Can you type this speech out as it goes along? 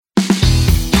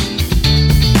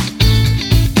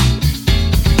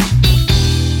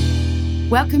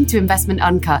Welcome to Investment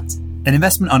Uncut. In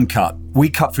Investment Uncut, we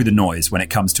cut through the noise when it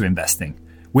comes to investing.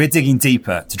 We're digging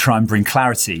deeper to try and bring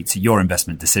clarity to your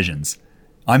investment decisions.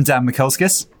 I'm Dan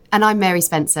Mikulskis. And I'm Mary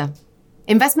Spencer.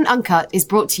 Investment Uncut is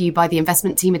brought to you by the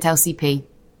investment team at LCP.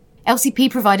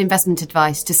 LCP provide investment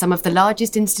advice to some of the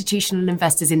largest institutional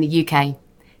investors in the UK,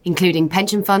 including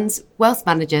pension funds, wealth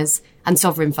managers, and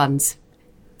sovereign funds.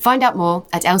 Find out more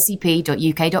at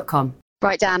lcp.uk.com.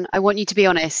 Right, Dan, I want you to be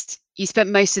honest. You spent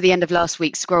most of the end of last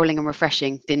week scrolling and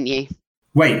refreshing, didn't you?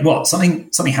 Wait, what? Something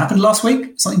happened last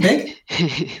week? Something big?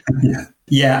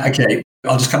 Yeah, okay.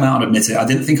 I'll just come out and admit it. I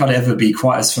didn't think I'd ever be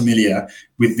quite as familiar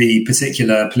with the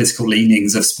particular political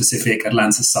leanings of specific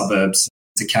Atlanta suburbs,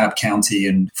 DeKalb County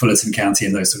and Fullerton County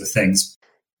and those sort of things.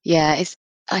 Yeah,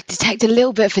 I detect a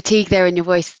little bit of fatigue there in your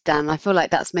voice, Dan. I feel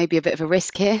like that's maybe a bit of a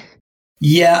risk here.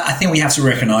 Yeah, I think we have to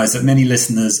recognise that many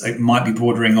listeners might be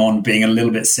bordering on being a little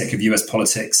bit sick of US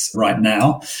politics right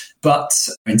now. But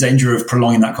in danger of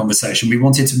prolonging that conversation, we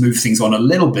wanted to move things on a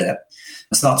little bit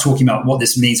and start talking about what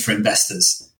this means for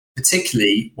investors,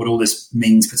 particularly what all this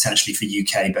means potentially for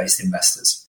UK-based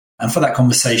investors. And for that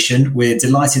conversation, we're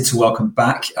delighted to welcome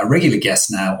back a regular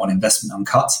guest now on Investment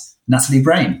Uncut, Natalie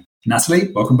Brain.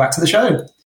 Natalie, welcome back to the show.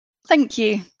 Thank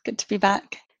you. Good to be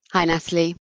back. Hi,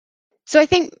 Natalie. So I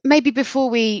think maybe before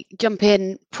we jump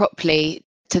in properly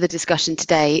to the discussion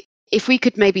today, if we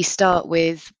could maybe start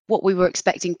with what we were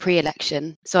expecting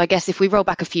pre-election. So I guess if we roll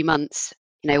back a few months,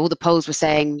 all the polls were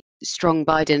saying strong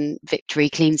Biden victory,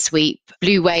 clean sweep,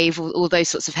 blue wave, all those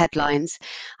sorts of headlines.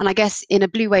 And I guess in a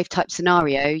blue wave type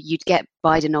scenario, you'd get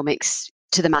Bidenomics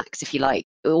to the max, if you like.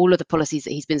 All of the policies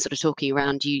that he's been sort of talking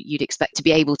around, you'd expect to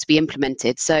be able to be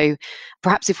implemented. So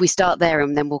perhaps if we start there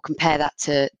and then we'll compare that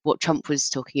to what Trump was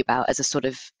talking about as a sort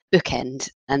of bookend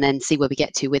and then see where we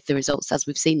get to with the results as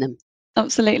we've seen them.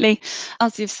 Absolutely.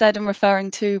 As you've said, I'm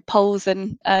referring to polls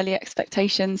and early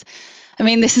expectations. I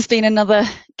mean, this has been another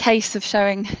case of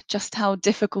showing just how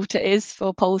difficult it is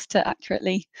for polls to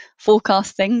accurately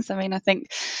forecast things. I mean, I think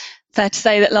fair to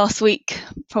say that last week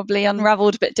probably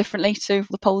unravelled a bit differently to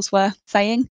the polls were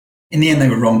saying. In the end, they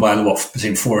were wrong by a lot,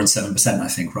 between 4 and 7%, I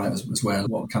think, right, was where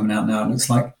what coming out now, it looks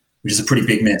like, which is a pretty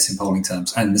big miss in polling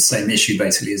terms. And the same issue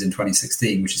basically as in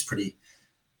 2016, which is pretty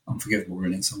unforgivable,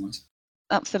 really, in some ways.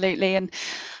 Absolutely. And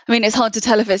I mean, it's hard to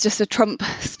tell if it's just a Trump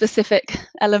specific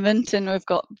element and we've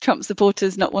got Trump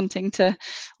supporters not wanting to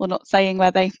or not saying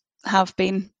where they have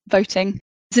been voting.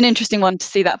 It's an interesting one to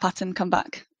see that pattern come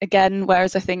back again,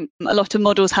 whereas I think a lot of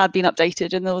models had been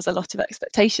updated and there was a lot of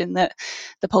expectation that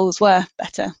the polls were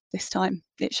better this time.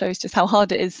 It shows just how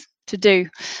hard it is to do.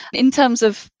 In terms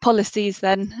of policies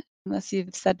then, as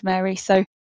you've said, Mary, so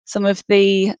some of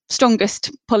the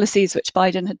strongest policies which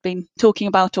Biden had been talking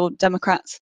about, or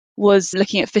Democrats, was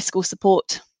looking at fiscal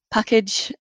support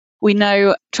package. We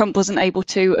know Trump wasn't able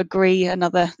to agree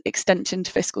another extension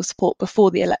to fiscal support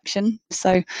before the election.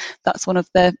 So that's one of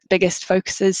the biggest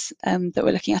focuses that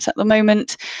we're looking at the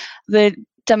moment. The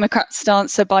Democrat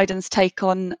stance, so Biden's take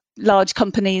on large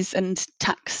companies and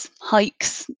tax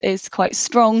hikes is quite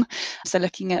strong. So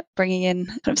looking at bringing in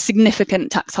kind of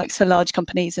significant tax hikes for large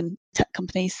companies and tech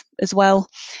companies as well.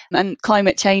 And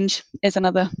climate change is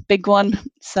another big one.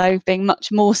 So being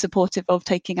much more supportive of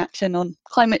taking action on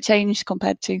climate change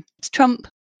compared to Trump.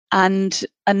 And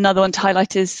another one to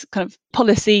highlight is kind of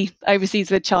policy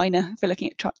overseas with China. If we're looking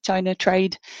at China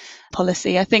trade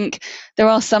policy, I think there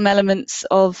are some elements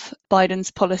of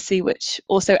Biden's policy which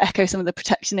also echo some of the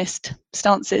protectionist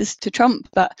stances to Trump.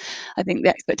 But I think the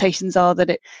expectations are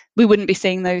that we wouldn't be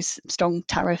seeing those strong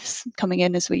tariffs coming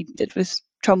in as we did with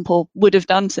Trump or would have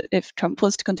done if Trump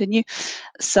was to continue.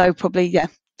 So probably,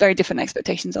 very different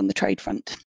expectations on the trade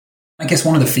front. I guess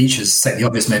one of the features, state the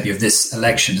obvious maybe, of this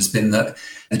election has been that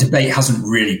the debate hasn't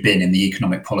really been in the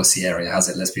economic policy area, has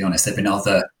it? Let's be honest. There have been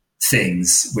other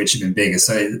things which have been bigger.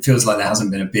 So it feels like there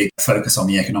hasn't been a big focus on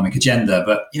the economic agenda.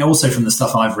 But, also from the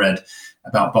stuff I've read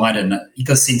about Biden, he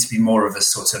does seem to be more of a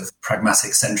sort of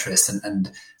pragmatic centrist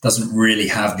and doesn't really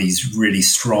have these really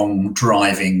strong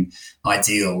driving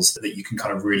ideals that you can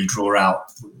kind of really draw out,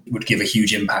 would give a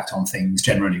huge impact on things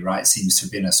generally, right? It seems to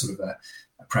have been a sort of a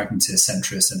pragmatist,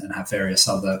 centrist, and have various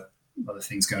other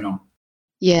things going on.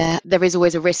 Yeah, there is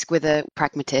always a risk with a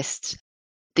pragmatist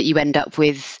that you end up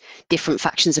with different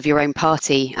factions of your own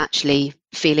party actually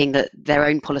feeling that their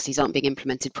own policies aren't being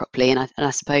implemented properly. And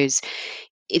I suppose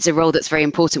it's a role that's very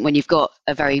important when you've got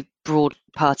a very broad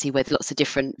party with lots of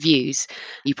different views.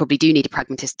 You probably do need a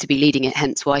pragmatist to be leading it,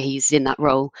 hence why he's in that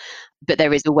role. But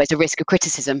there is always a risk of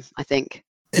criticism, I think.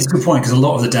 It's a good point, because a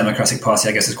lot of the Democratic Party,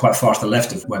 I guess, is quite far to the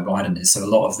left of where Biden is. So a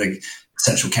lot of the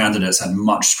potential candidates had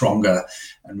much stronger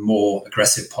and more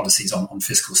aggressive policies on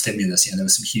fiscal stimulus. There were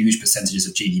some huge percentages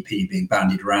of GDP being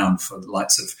bandied around for the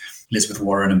likes of Elizabeth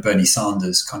Warren and Bernie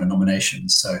Sanders kind of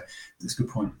nominations. So that's a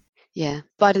good point. Yeah.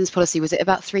 Biden's policy, was it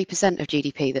about 3% of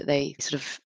GDP that they sort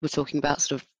of were talking about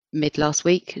sort of mid last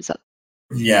week? Is that?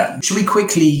 Yeah. Should we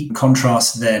quickly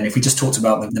contrast then, if we just talked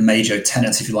about the major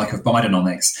tenets, if you like, of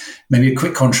Bidenomics, maybe a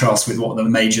quick contrast with what the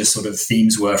major sort of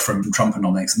themes were from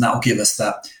Trumponomics, and that will give us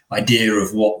that idea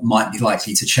of what might be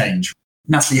likely to change.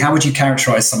 Natalie, how would you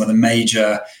characterize some of the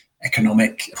major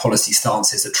economic policy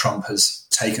stances that Trump has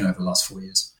taken over the last 4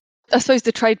 years? I suppose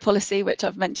the trade policy, which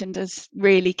I've mentioned, is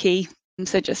really key.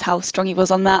 So just how strong he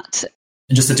was on that.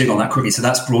 And just to dig on that quickly, so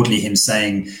that's broadly him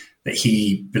saying that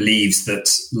he believes that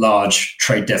large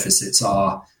trade deficits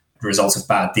are the result of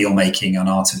bad deal making and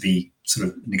are to be sort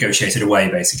of negotiated away,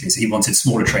 basically. So he wanted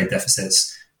smaller trade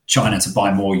deficits, China to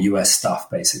buy more US stuff,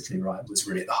 basically, right? It was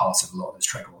really at the heart of a lot of those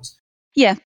trade wars.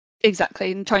 Yeah,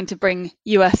 exactly. And trying to bring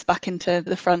US back into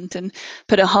the front and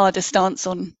put a harder stance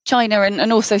on China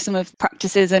and also some of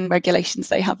practices and regulations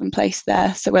they have in place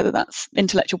there. So whether that's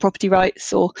intellectual property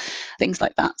rights or things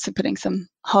like that. So putting some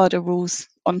harder rules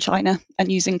on China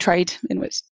and using trade in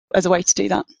which as a way to do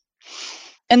that.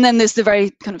 And then there's the very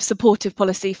kind of supportive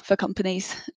policy for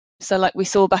companies. So like we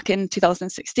saw back in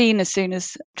 2016, as soon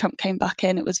as Trump came back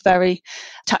in, it was very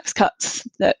tax cuts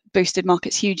that boosted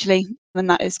markets hugely. And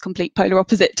that is complete polar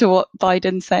opposite to what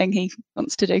Biden's saying he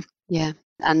wants to do. Yeah.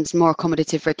 And more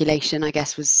accommodative regulation, I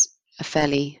guess, was a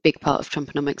fairly big part of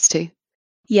Trumponomics too.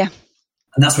 Yeah.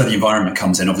 And that's where the environment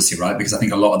comes in, obviously, right? Because I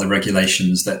think a lot of the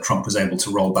regulations that Trump was able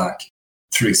to roll back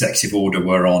through executive order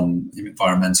were on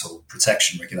environmental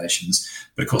protection regulations.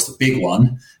 But of course, the big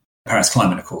one, Paris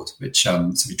Climate Accord, which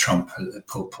Trump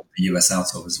pulled the US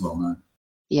out of, as well now.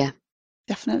 Yeah,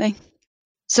 definitely.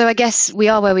 So I guess we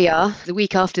are where we are the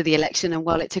week after the election. And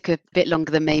while it took a bit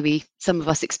longer than maybe some of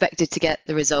us expected to get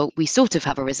the result, we sort of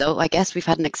have a result. I guess we've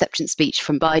had an acceptance speech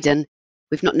from Biden.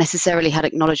 We've not necessarily had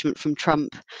acknowledgement from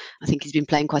Trump. I think he's been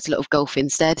playing quite a lot of golf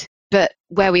instead. But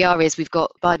where we are is we've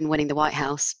got Biden winning the White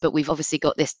House, but we've obviously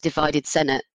got this divided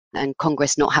Senate and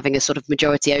Congress not having a sort of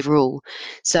majority overall.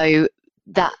 So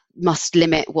that must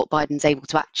limit what Biden's able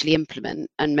to actually implement.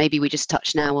 And maybe we just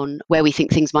touch now on where we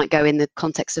think things might go in the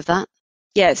context of that.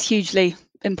 Yeah, it's hugely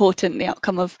important, the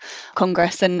outcome of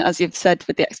Congress. And as you've said,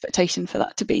 with the expectation for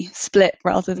that to be split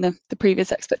rather than the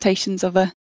previous expectations of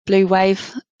a blue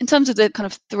wave. In terms of the kind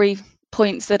of 3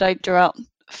 points that I drew out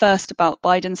first about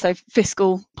Biden, so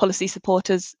fiscal policy support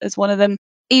as one of them.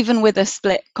 Even with a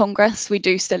split Congress, we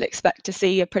do still expect to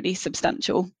see a pretty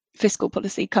substantial fiscal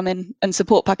policy come in and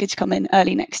support package come in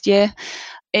early next year.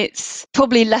 It's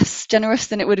probably less generous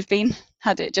than it would have been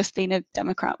had it just been a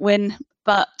Democrat win,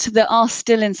 but there are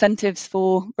still incentives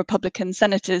for Republican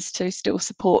senators to still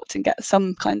support and get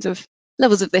some kinds of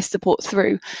levels of this support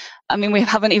through. I mean, we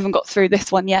haven't even got through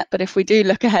this one yet, but if we do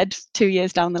look ahead 2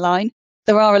 years down the line,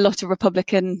 there are a lot of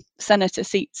Republican senator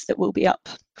seats that will be up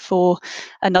for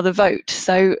another vote.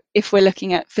 So if we're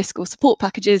looking at fiscal support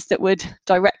packages that would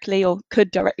directly or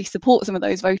could directly support some of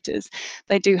those voters,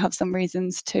 they do have some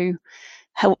reasons to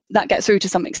help that get through to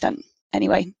some extent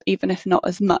anyway, even if not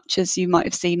as much as you might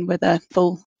have seen with a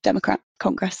full Democrat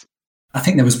Congress. I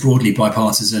think there was broadly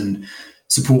bipartisan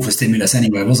support for stimulus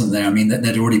anyway, wasn't there? I mean,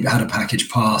 they'd already had a package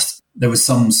passed. There was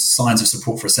some signs of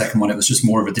support for a second one. It was just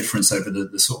more of a difference over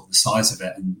the sort of the size of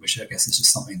it, and which I guess is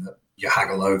just something that you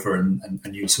haggle over and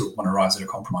you sort of want to arrive at a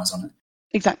compromise on it.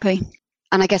 Exactly.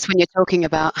 And I guess when you're talking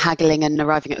about haggling and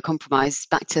arriving at a compromise,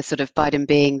 back to sort of Biden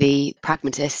being the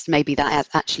pragmatist, maybe that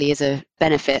actually is a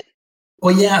benefit.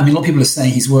 Well, yeah, I mean, a lot of people are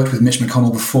saying he's worked with Mitch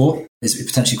McConnell before. It's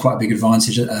potentially quite a big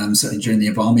advantage, certainly during the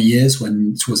Obama years,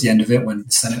 when towards the end of it, when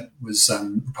the Senate was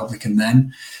Republican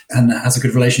then, and has a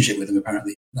good relationship with him,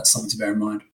 apparently. That's something to bear in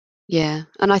mind. Yeah,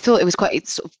 and I thought it was quite a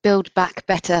sort of build back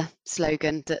better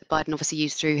slogan that Biden obviously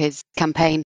used through his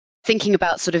campaign. Thinking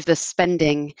about sort of the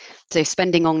spending, so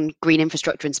spending on green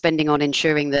infrastructure and spending on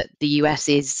ensuring that the US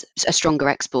is a stronger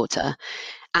exporter,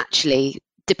 actually,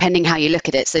 depending how you look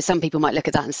at it. So some people might look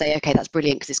at that and say, okay, that's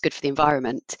brilliant because it's good for the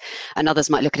environment. And others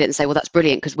might look at it and say, well, that's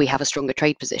brilliant because we have a stronger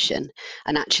trade position.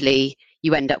 And actually,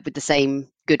 you end up with the same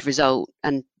good result.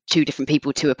 And two different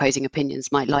people, two opposing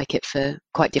opinions might like it for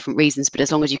quite different reasons. But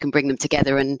as long as you can bring them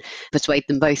together and persuade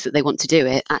them both that they want to do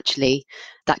it, actually,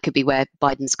 that could be where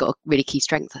Biden's got a really key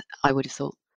strength, I would have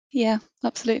thought. Yeah,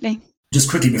 absolutely. Just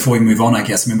quickly before we move on, I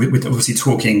guess, I mean, we're obviously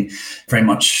talking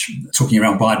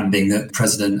around Biden being the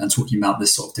president and talking about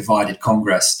this sort of divided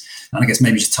Congress. And I guess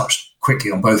maybe just touch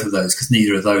quickly on both of those, because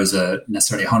neither of those are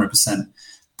necessarily 100%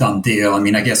 done deal. I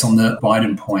mean, I guess on the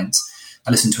Biden point,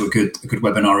 I listened to a good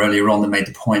webinar earlier on that made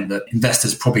the point that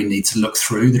investors probably need to look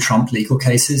through the Trump legal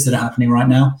cases that are happening right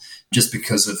now, just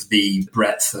because of the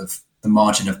breadth of the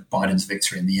margin of Biden's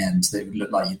victory in the end. It would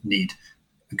look like you'd need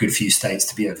a good few states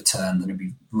to be overturned, and it'd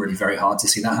be really very hard to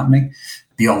see that happening.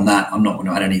 Beyond that, I'm not going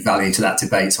to add any value to that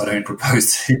debate, so I don't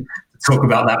propose to talk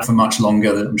about that for much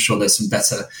longer. I'm sure there's some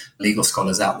better legal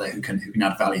scholars out there who can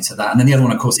add value to that. And then the other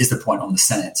one, of course, is the point on the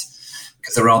Senate,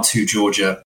 because there are 2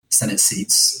 Georgia Senate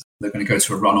seats. They're going to go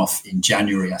to a runoff in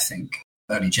January, I think.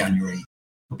 Early January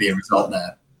will be a result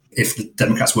there. If the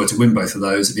Democrats were to win both of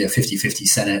those, it'd be a 50-50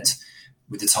 Senate,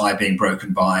 with the tie being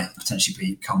broken by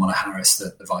potentially Kamala Harris,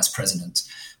 the vice president.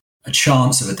 A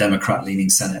chance of a Democrat-leaning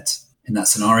Senate in that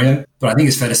scenario. But I think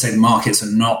it's fair to say the markets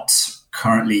are not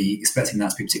currently expecting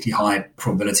that to be particularly high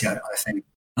probability. I think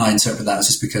I interpret that as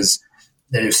just because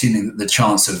they're assuming that the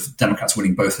chance of Democrats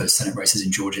winning both those Senate races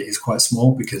in Georgia is quite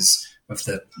small because of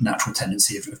the natural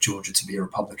tendency of Georgia to be a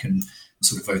Republican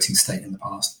sort of voting state in the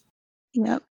past.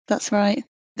 Yeah, that's right.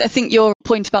 I think your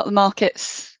point about the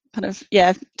markets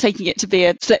taking it to be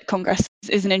a split Congress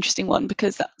is an interesting one,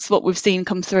 because that's what we've seen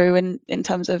come through in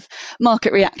terms of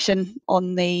market reaction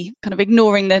on the kind of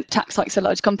ignoring the tax hikes for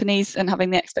large companies and having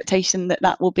the expectation that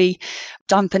that will be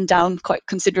dampened down quite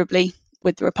considerably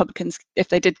with the Republicans if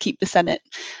they did keep the Senate.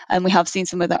 And we have seen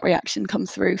some of that reaction come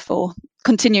through for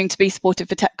continuing to be supportive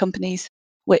for tech companies,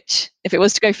 which if it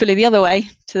was to go fully the other way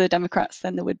to the Democrats,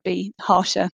 then there would be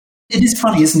harsher. It is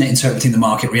funny, isn't it, interpreting the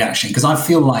market reaction? Because I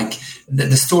feel like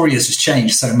the story has just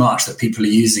changed so much that people are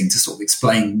using to sort of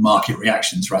explain market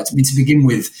reactions, right? I mean, to begin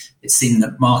with, it seemed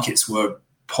that markets were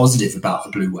positive about the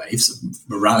blue waves,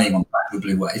 were rallying on the back of the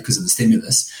blue wave because of the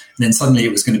stimulus. And then suddenly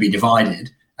it was going to be divided.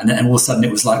 And then all of a sudden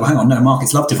it was like, well, hang on, no,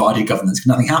 markets love divided governance because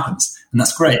nothing happens. And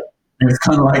that's great. And it was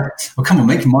kind of like, well, come on,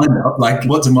 make your mind up. Like,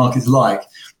 what do markets like?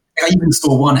 I even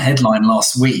saw one headline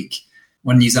last week.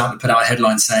 One news outlet put out a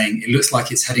headline saying, it looks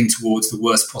like it's heading towards the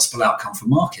worst possible outcome for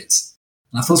markets.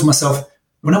 And I thought to myself,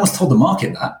 well, no one's told the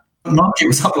market that. The market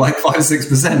was up like 5 or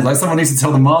 6%. Like, someone needs to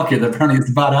tell the market that apparently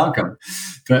it's a bad outcome.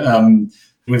 But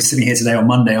we're sitting here today on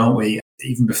Monday, aren't we?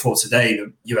 Even before today,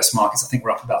 the US markets, I think,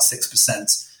 were up about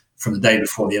 6% from the day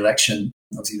before the election.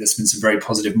 Obviously, there's been some very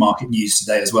positive market news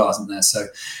today as well, hasn't there? So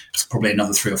it's probably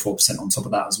another 3 or 4% on top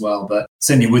of that as well. But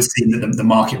certainly it would seem that the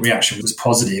market reaction was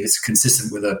positive. It's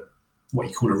consistent with what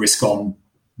you call a risk-on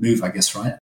move, I guess,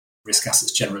 right? Risk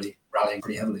assets generally rallying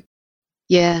pretty heavily.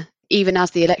 Yeah, even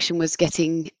as the election was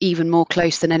getting even more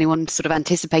close than anyone sort of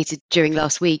anticipated during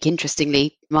last week,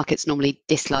 interestingly, markets normally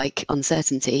dislike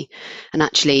uncertainty. And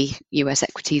actually, US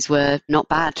equities were not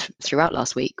bad throughout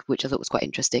last week, which I thought was quite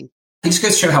interesting. It just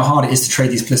goes to show how hard it is to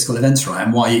trade these political events, right?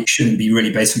 And why it shouldn't be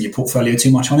really based on your portfolio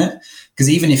too much on it. Because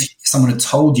even if someone had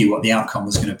told you what the outcome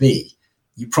was going to be,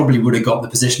 you probably would have got the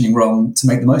positioning wrong to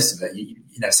make the most of it.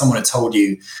 You know, if someone had told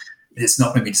you it's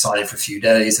not going to be decided for a few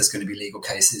days, there's going to be legal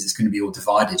cases, it's going to be all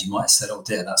divided, you might have said, oh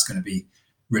dear, that's going to be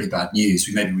really bad news.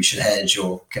 Maybe we should hedge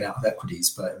or get out of equities,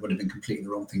 but it would have been completely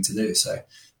the wrong thing to do. So,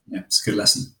 it's a good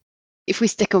lesson. If we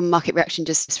stick on market reaction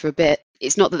just for a bit,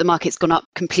 it's not that the market's gone up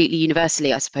completely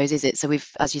universally, I suppose, is it? So we've,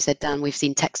 as you said, Dan, we've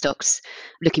seen tech stocks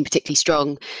looking particularly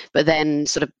strong, but then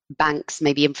sort of banks,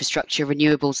 maybe infrastructure,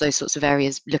 renewables, those sorts of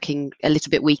areas looking a little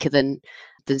bit weaker than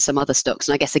some other stocks.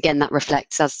 And I guess, again, that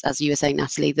reflects, as you were saying,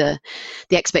 Natalie, the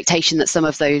expectation that some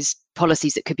of those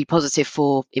policies that could be positive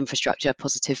for infrastructure,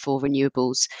 positive for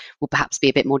renewables, will perhaps be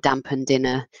a bit more dampened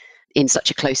in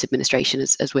such a close administration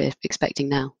as we're expecting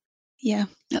now. Yeah,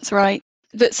 that's right.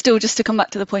 But still, just to come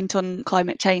back to the point on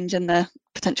climate change and the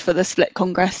potential for the split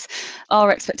Congress,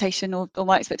 our expectation, or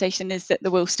my expectation, is that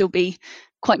there will still be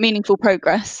quite meaningful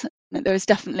progress. There is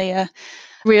definitely a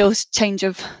real change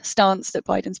of stance that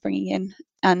Biden's bringing in,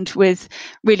 and with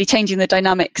really changing the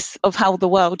dynamics of how the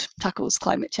world tackles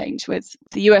climate change, with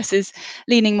the US is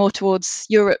leaning more towards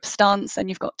Europe's stance, and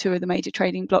you've got 2 of the major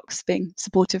trading blocs being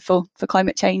supportive for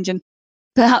climate change, and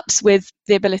perhaps with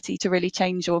the ability to really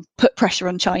change or put pressure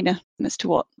on China as to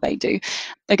what they do.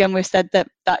 Again, we've said that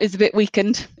is a bit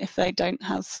weakened if they don't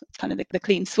have kind of the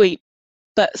clean sweep.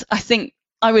 But I think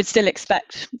I would still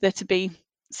expect there to be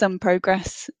some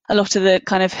progress. A lot of the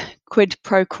kind of quid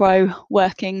pro quo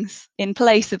workings in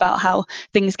place about how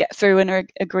things get through and are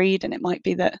agreed, and it might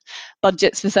be that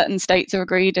budgets for certain states are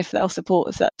agreed if they'll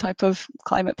support that type of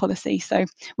climate policy. So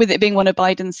with it being one of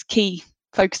Biden's key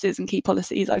focuses and key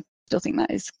policies, I still think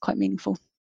that is quite meaningful.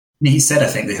 He said, I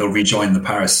think, that he'll rejoin the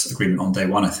Paris Agreement on day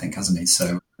one, I think, hasn't he?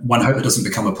 So one hope it doesn't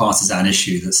become a partisan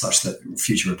issue, that such that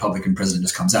future Republican president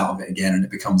just comes out of it again and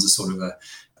it becomes a sort of a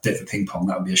bit of a ping pong.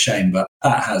 That would be a shame, but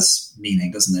that has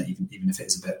meaning, doesn't it? Even if it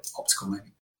is a bit optical,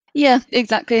 maybe. Yeah,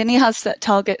 exactly. And he has set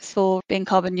targets for being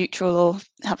carbon neutral or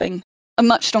having a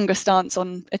much stronger stance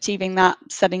on achieving that,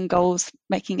 setting goals,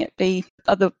 making it be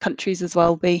other countries as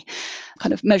well be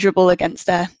kind of measurable against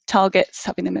their targets,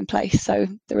 having them in place. So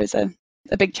there is a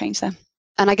big change there.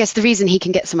 And I guess the reason he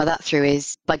can get some of that through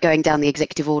is by going down the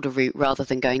executive order route rather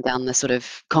than going down the sort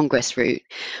of Congress route.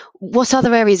 What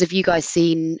other areas have you guys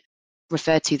seen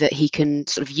referred to that he can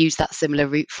sort of use that similar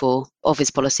route for of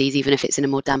his policies, even if it's in a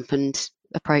more dampened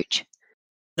approach?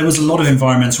 There was a lot of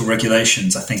environmental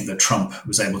regulations, I think, that Trump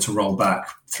was able to roll back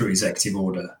through executive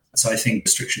order. So I think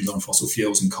restrictions on fossil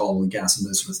fuels and coal and gas and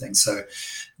those sort of things. So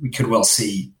we could well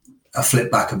see a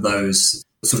flip back of those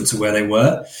sort of to where they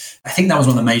were. I think that was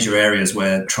one of the major areas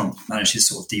where Trump managed his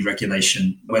sort of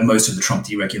deregulation, where most of the Trump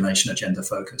deregulation agenda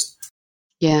focused.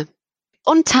 Yeah.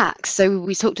 On tax, so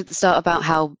we talked at the start about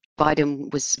how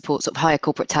Biden was support sort of higher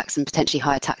corporate tax and potentially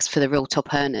higher tax for the real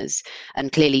top earners.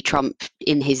 And clearly Trump,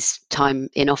 in his time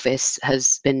in office,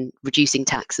 has been reducing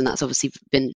tax, and that's obviously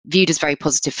been viewed as very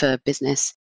positive for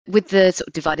business. With the sort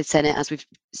of divided Senate, as we've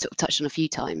sort of touched on a few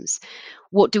times,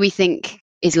 what do we think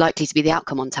is likely to be the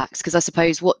outcome on tax? Because I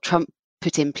suppose what Trump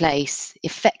put in place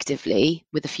effectively,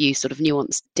 with a few sort of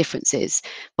nuanced differences,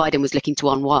 Biden was looking to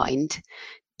unwind.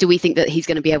 Do we think that he's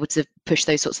going to be able to push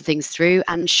those sorts of things through?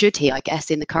 And should he, I guess,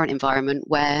 in the current environment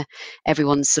where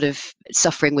everyone's sort of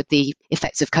suffering with the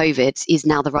effects of COVID, is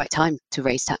now the right time to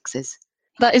raise taxes?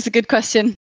 That is a good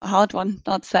question. A hard one,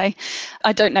 I'd say.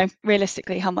 I don't know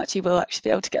realistically how much he will actually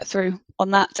be able to get through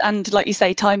on that. And like you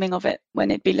say, timing of it,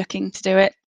 when he'd be looking to do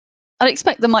it. I'd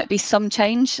expect there might be some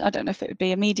change. I don't know if it would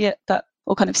be immediate,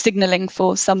 or kind of signalling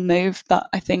for some move, but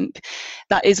I think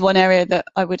that is one area that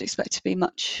I would expect to be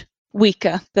much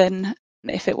weaker than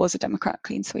if it was a Democrat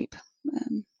clean sweep.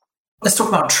 Let's talk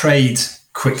about trade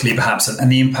quickly, perhaps,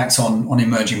 and the impact on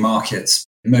emerging markets.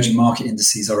 Emerging market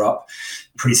indices are up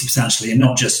pretty substantially, and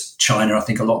not just China. I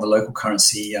think a lot of the local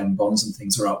currency bonds and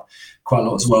things are up quite a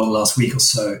lot as well the last week or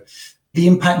so. The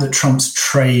impact that Trump's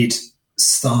trade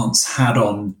stance had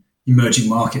on emerging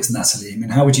markets, Natalie, I mean,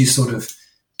 how would you sort of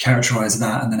characterize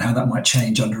that, and then how that might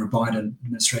change under a Biden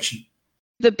administration?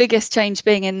 The biggest change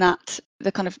being in that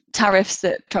the kind of tariffs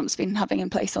that Trump's been having in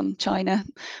place on China,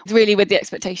 really with the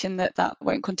expectation that that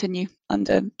won't continue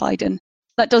under Biden.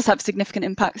 That does have significant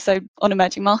impact. So on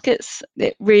emerging markets,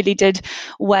 it really did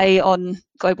weigh on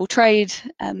global trade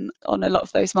on a lot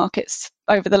of those markets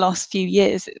over the last few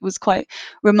years. It was quite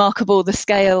remarkable, the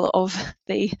scale of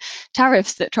the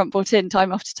tariffs that Trump brought in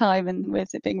time after time, and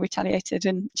with it being retaliated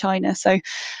in China. So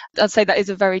I'd say that is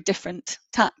a very different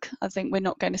tack. I think we're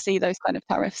not going to see those kind of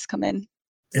tariffs come in.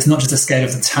 It's not just the scale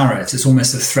of the tariffs, it's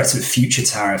almost the threat of future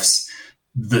tariffs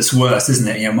that's worse, isn't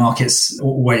it? You know, markets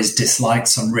always dislike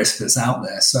some risk that's out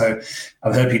there. So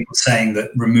I've heard people saying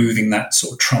that removing that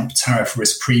sort of Trump tariff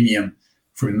risk premium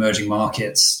from emerging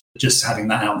markets, just having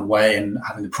that out of the way and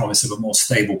having the promise of a more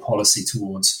stable policy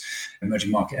towards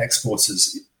emerging market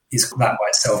exporters is that by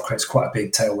itself creates quite a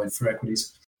big tailwind for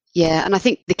equities. Yeah, and I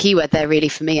think the key word there really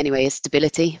for me anyway is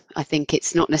stability. I think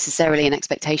it's not necessarily an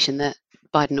expectation that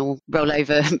Biden will roll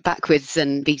over backwards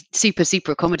and be super,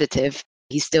 super accommodative.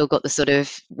 He's still got the sort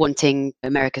of wanting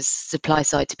America's supply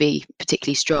side to be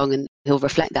particularly strong, and he'll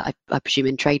reflect that, I presume,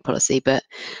 in trade policy. But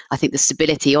I think the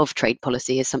stability of trade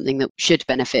policy is something that should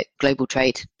benefit global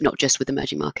trade, not just with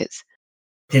emerging markets.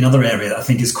 Another area that I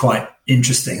think is quite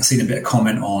interesting, I've seen a bit of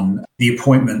comment on the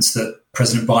appointments that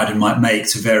President Biden might make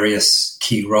to various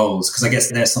key roles, because I guess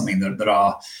there's something that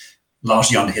are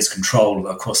largely under his control.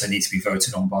 Of course, they need to be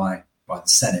voted on by the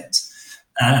Senate.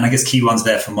 And I guess key ones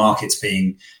there for markets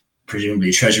being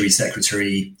presumably Treasury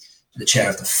Secretary, the chair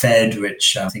of the Fed,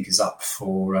 which I think is up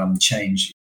for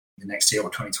change the next year or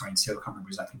 2022. I can't remember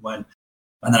exactly when.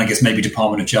 And then I guess maybe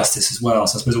Department of Justice as well.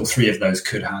 So I suppose all three of those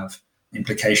could have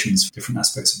implications for different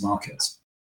aspects of markets.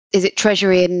 Is it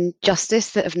Treasury and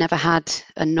Justice that have never had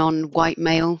a non-white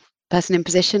male person in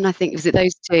position? I think, was it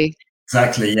those two?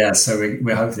 Exactly, yeah. So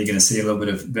we're hopefully going to see a little bit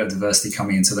of diversity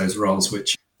coming into those roles,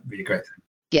 which would be a great thing.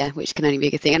 Yeah, which can only be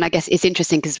a good thing. And I guess it's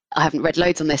interesting because I haven't read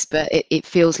loads on this, but it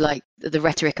feels like the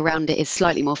rhetoric around it is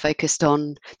slightly more focused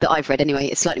on, that I've read anyway,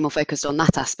 it's slightly more focused on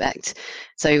that aspect.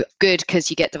 So good, because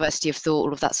you get diversity of thought,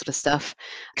 all of that sort of stuff.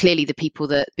 Clearly the people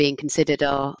that are being considered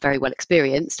are very well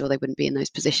experienced, or they wouldn't be in those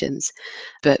positions,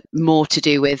 but more to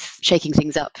do with shaking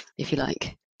things up, if you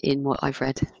like, in what I've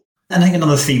read. And I think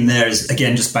another theme there is,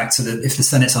 again, just back to if the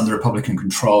Senate's under Republican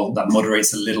control, that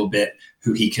moderates a little bit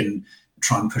who he can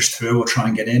try and push through or try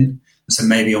and get in. So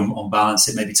maybe on balance,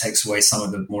 it maybe takes away some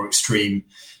of the more extreme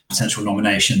potential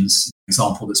nominations. An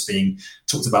example that's being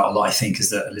talked about a lot, I think, is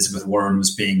that Elizabeth Warren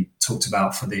was being talked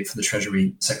about for the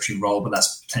Treasury Secretary role, but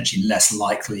that's potentially less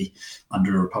likely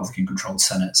under a Republican-controlled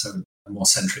Senate. So a more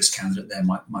centrist candidate there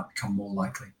might become more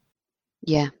likely.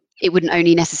 Yeah. It wouldn't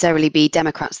only necessarily be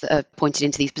Democrats that are appointed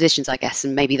into these positions, I guess,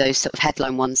 and maybe those sort of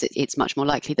headline ones, it's much more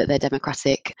likely that they're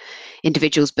Democratic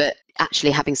individuals, but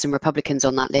actually having some Republicans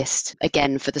on that list,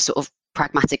 again, for the sort of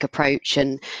pragmatic approach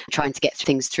and trying to get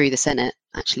things through the Senate,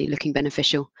 actually looking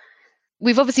beneficial.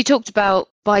 We've obviously talked about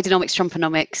Bidenomics,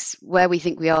 Trumponomics, where we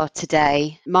think we are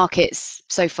today. Markets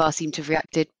so far seem to have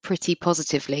reacted pretty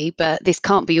positively, but this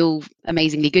can't be all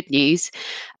amazingly good news.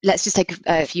 Let's just take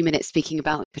a few minutes speaking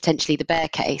about potentially the bear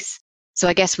case. So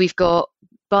I guess we've got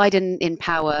Biden in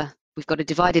power, we've got a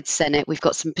divided Senate, we've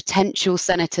got some potential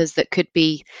senators that could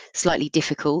be slightly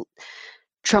difficult.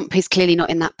 Trump is clearly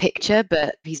not in that picture,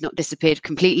 but he's not disappeared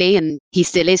completely, and he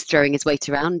still is throwing his weight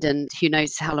around, and who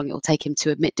knows how long it will take him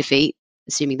to admit defeat,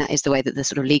 assuming that is the way that the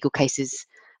sort of legal cases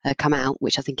come out,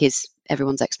 which I think is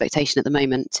everyone's expectation at the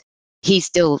moment. He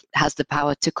still has the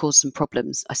power to cause some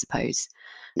problems, I suppose,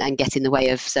 and get in the way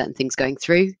of certain things going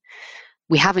through.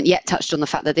 We haven't yet touched on the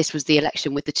fact that this was the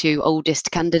election with the two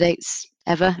oldest candidates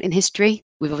ever in history.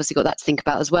 We've obviously got that to think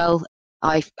about as well.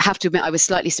 I have to admit, I was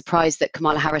slightly surprised that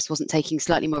Kamala Harris wasn't taking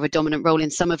slightly more of a dominant role in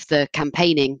some of the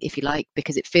campaigning, if you like,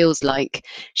 because it feels like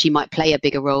she might play a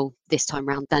bigger role this time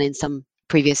round than in some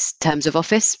previous terms of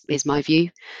office, is my view.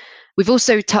 We've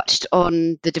also touched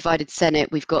on the divided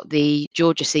Senate. We've got the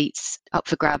Georgia seats up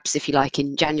for grabs, if you like,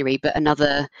 in January, but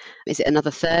another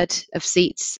third of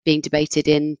seats being debated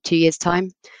in 2 years' time?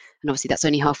 And obviously that's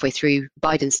only halfway through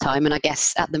Biden's time. And I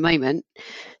guess at the moment,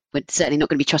 we're certainly not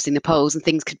going to be trusting the polls, and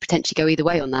things could potentially go either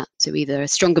way on that. So either a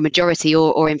stronger majority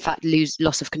or in fact,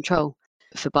 loss of control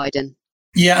for Biden.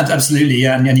 Yeah, absolutely.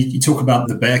 Yeah, and you talk about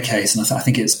the bear case, and I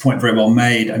think it's a point very well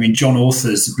made. I mean, John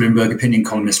Authers, the Bloomberg opinion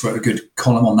columnist, wrote a good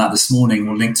column on that this morning.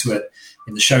 We'll link to it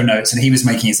in the show notes. And he was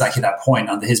making exactly that point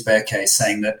under his bear case,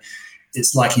 saying that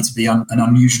it's likely to be an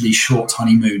unusually short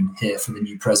honeymoon here for the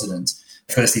new president.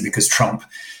 Firstly, because Trump,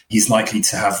 he's likely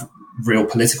to have real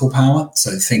political power.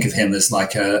 So think of him as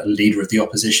like a leader of the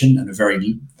opposition, and a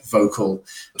very vocal,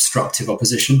 obstructive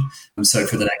opposition. And so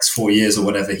for the next 4 years or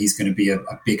whatever, he's going to be a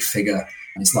big figure,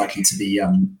 and is likely to be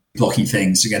blocking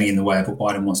things, getting in the way of what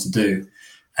Biden wants to do.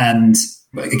 And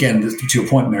again, to your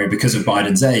point, Mary, because of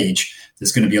Biden's age,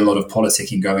 there's going to be a lot of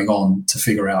politicking going on to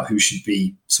figure out who should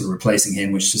be sort of replacing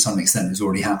him, which to some extent is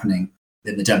already happening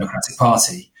in the Democratic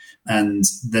Party. And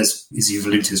there's, as you've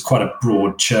alluded to, there's quite a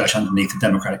broad church underneath the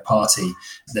Democratic Party.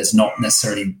 There's not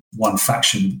necessarily one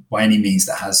faction by any means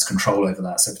that has control over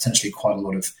that. So potentially quite a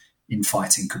lot of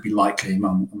infighting could be likely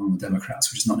among the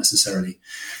Democrats, which is not necessarily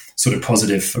sort of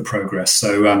positive for progress.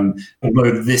 So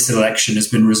although this election has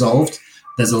been resolved,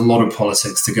 there's a lot of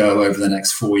politics to go over the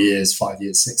next 4 years, 5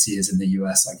 years, 6 years in the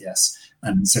US, I guess.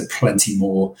 And so plenty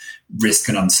more risk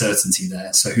and uncertainty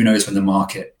there. So who knows when the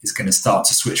market is going to start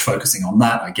to switch focusing on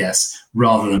that, I guess,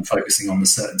 rather than focusing on the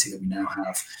certainty that we now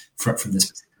have from this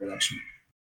particular election.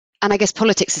 And I guess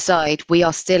politics aside, we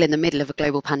are still in the middle of a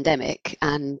global pandemic.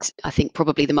 And I think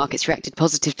probably the market's reacted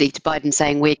positively to Biden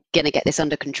saying we're going to get this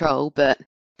under control. But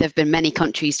there have been many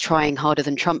countries trying harder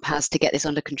than Trump has to get this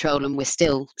under control. And we're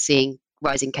still seeing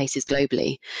rising cases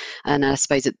globally. And I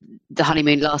suppose that the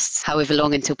honeymoon lasts however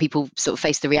long until people sort of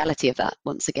face the reality of that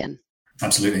once again.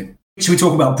 Absolutely. Should we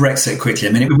talk about Brexit quickly?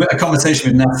 I mean, a conversation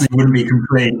with Natalie wouldn't be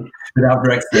complete without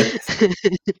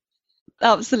Brexit.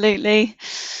 Absolutely.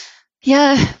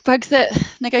 Yeah,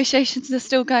 Brexit negotiations are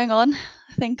still going on.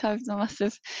 I think I must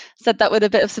have said that with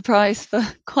a bit of surprise for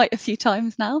quite a few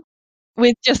times now,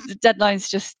 with just the deadlines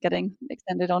just getting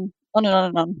extended on and on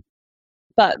and on.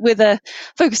 But with a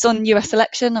focus on US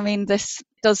election, I mean, this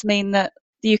does mean that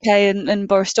the UK and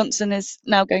Boris Johnson is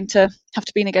now going to have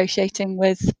to be negotiating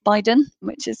with Biden,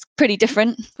 which is pretty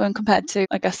different when compared to,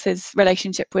 I guess, his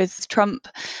relationship with Trump.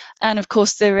 And of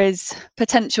course, there is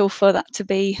potential for that to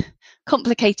be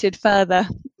complicated further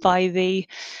by the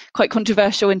quite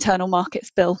controversial internal markets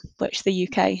bill, which the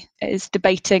UK is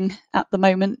debating at the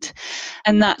moment.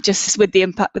 And that just with the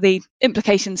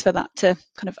implications for that to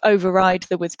kind of override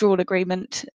the withdrawal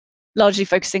agreement, largely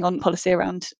focusing on policy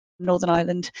around Northern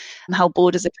Ireland and how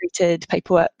borders are treated,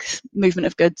 paperwork, movement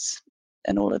of goods,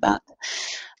 and all of that,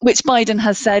 which Biden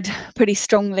has said pretty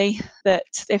strongly that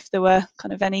if there were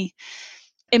kind of any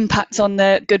impact on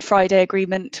the Good Friday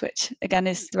Agreement, which again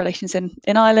is the relations in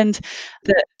Ireland,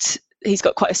 that he's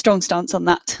got quite a strong stance on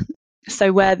that.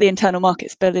 So where the internal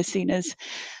markets bill is seen as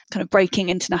kind of breaking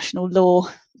international law,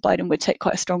 Biden would take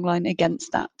quite a strong line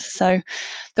against that. So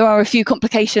there are a few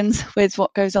complications with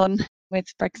what goes on with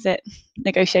Brexit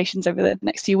negotiations over the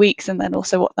next few weeks, and then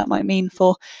also what that might mean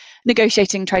for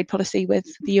negotiating trade policy with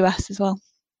the US as well.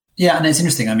 Yeah, and it's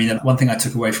interesting. I mean, one thing I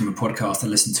took away from a podcast I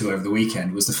listened to over the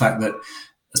weekend was the fact that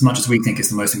as much as we think it's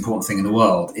the most important thing in the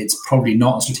world, it's probably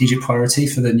not a strategic priority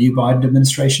for the new Biden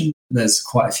administration. There's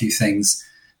quite a few things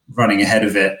running ahead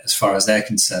of it as far as they're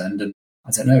concerned. And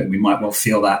I don't know, we might well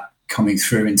feel that coming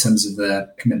through in terms of their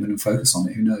commitment and focus on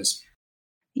it. Who knows?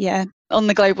 Yeah, on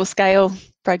the global scale,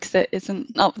 Brexit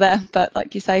isn't up there. But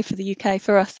like you say, for the UK,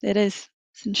 for us, it is.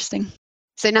 It's interesting.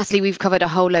 So, Natalie, we've covered a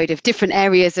whole load of different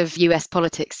areas of US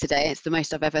politics today. It's the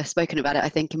most I've ever spoken about it, I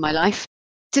think, in my life.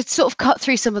 To sort of cut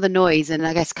through some of the noise and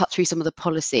I guess cut through some of the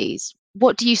policies,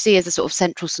 what do you see as a sort of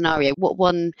central scenario? What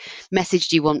one message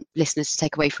do you want listeners to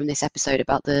take away from this episode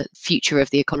about the future of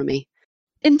the economy?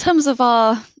 In terms of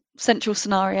our central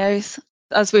scenarios,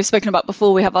 as we've spoken about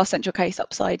before, we have our central case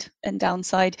upside and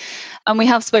downside. And we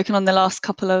have spoken on the last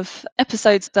couple of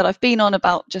episodes that I've been on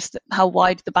about just how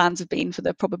wide the bands have been for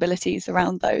the probabilities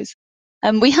around those.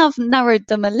 And we have narrowed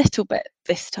them a little bit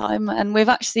this time, and we've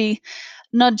actually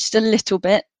nudged a little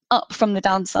bit up from the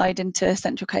downside into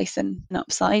central case and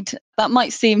upside. That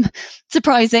might seem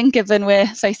surprising given we're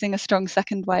facing a strong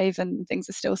second wave and things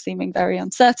are still seeming very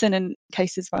uncertain and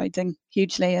cases rising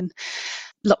hugely and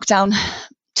lockdown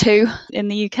 2 in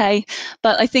the UK.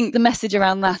 But I think the message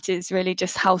around that is really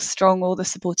just how strong all the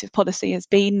supportive policy has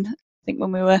been. I think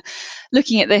when we were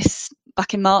looking at this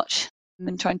back in March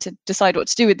and trying to decide what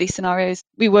to do with these scenarios,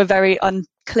 we were very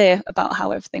unclear about how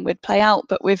everything would play out.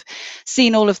 But we've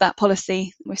seen all of that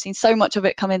policy. We've seen so much of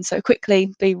it come in so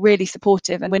quickly, be really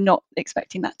supportive, and we're not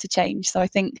expecting that to change. So I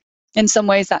think in some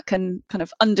ways that can kind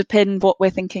of underpin what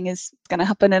we're thinking is going to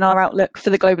happen in our outlook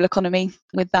for the global economy,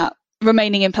 with that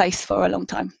remaining in place for a long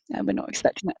time. And we're not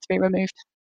expecting that to be removed.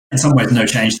 In some ways, no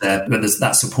change there, but there's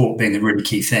that support being a really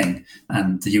key thing,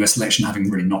 and the US election having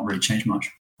not really changed much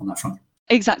on that front.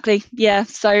 Exactly, yeah.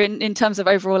 So in terms of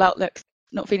overall outlook,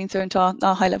 not feeding through into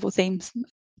our high-level themes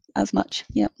as much,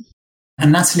 yeah.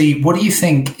 And Natalie, what do you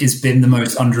think has been the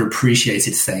most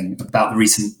underappreciated thing about the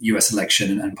recent US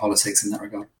election and politics in that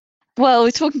regard? Well,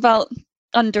 we're talking about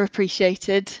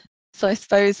underappreciated. So I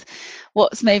suppose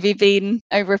what's maybe been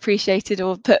overappreciated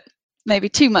or put maybe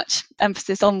too much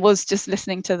emphasis on was just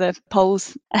listening to the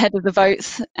polls ahead of the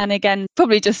votes. And again,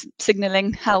 probably just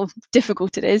signalling how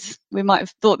difficult it is. We might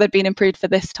have thought they'd been improved for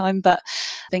this time, but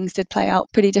things did play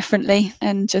out pretty differently,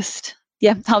 and just,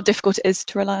 how difficult it is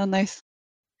to rely on those.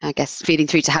 I guess feeding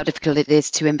through to how difficult it is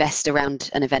to invest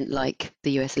around an event like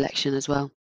the US election as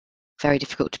well. Very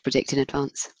difficult to predict in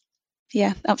advance.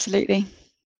 Yeah, absolutely.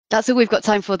 That's all we've got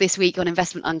time for this week on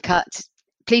Investment Uncut.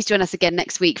 Please join us again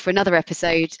next week for another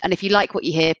episode. And if you like what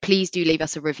you hear, please do leave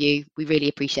us a review. We really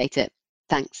appreciate it.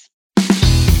 Thanks.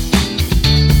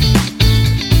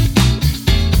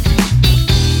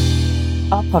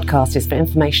 Our podcast is for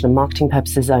information and marketing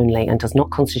purposes only and does not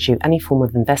constitute any form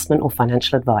of investment or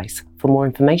financial advice. For more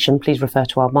information, please refer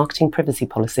to our marketing privacy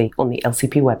policy on the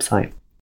LCP website.